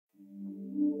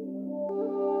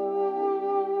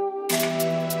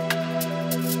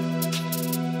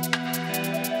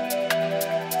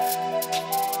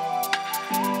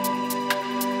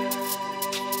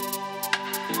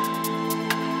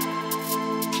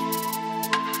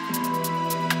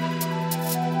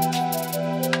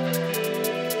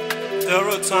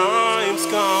times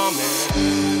coming,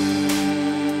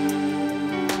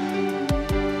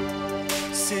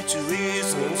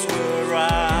 situations will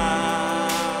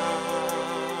rise,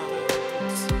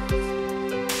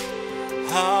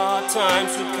 hard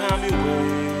times will come your way.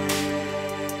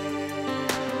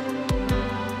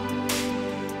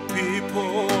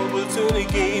 People will turn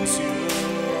against you.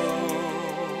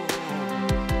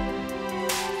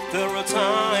 There are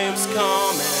times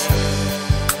coming,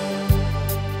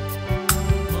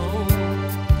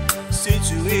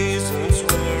 situations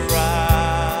will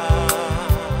rise,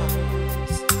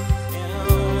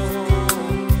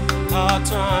 hard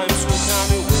times will come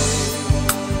your way.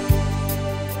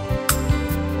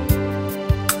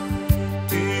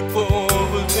 People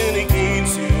will turn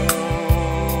against you.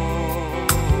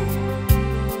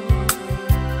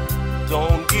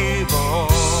 Don't give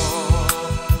up,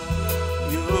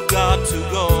 you've got to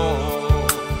go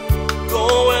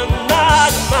and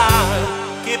not mind.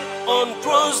 Keep on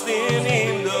trusting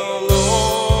in the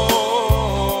Lord.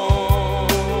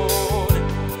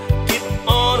 Keep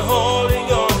on holding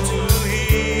on to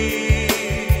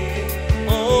Him.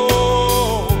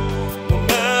 Oh, no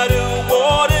matter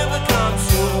whatever comes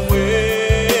your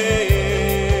way,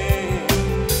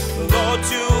 the Lord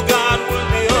you got will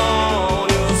be on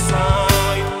your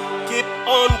side. Keep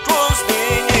on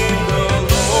trusting in the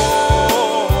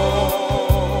Lord.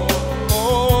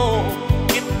 Oh,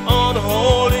 keep on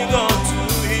holding on to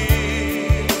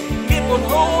Him. Keep on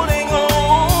holding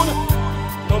on,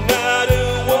 no matter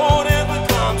whatever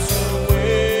comes your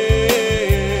way.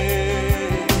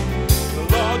 The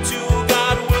Lord you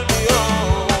got will be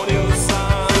on your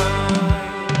side.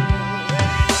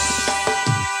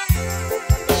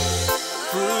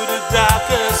 Through the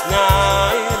darkest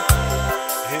night,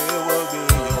 He will be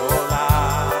your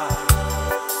light.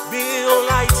 Be your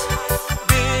light,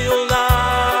 be your light.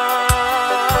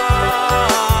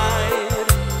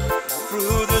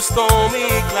 Through the stormy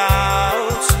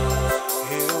clouds,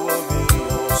 He will be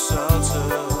your shelter,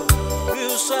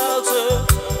 your shelter,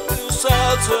 your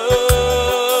shelter.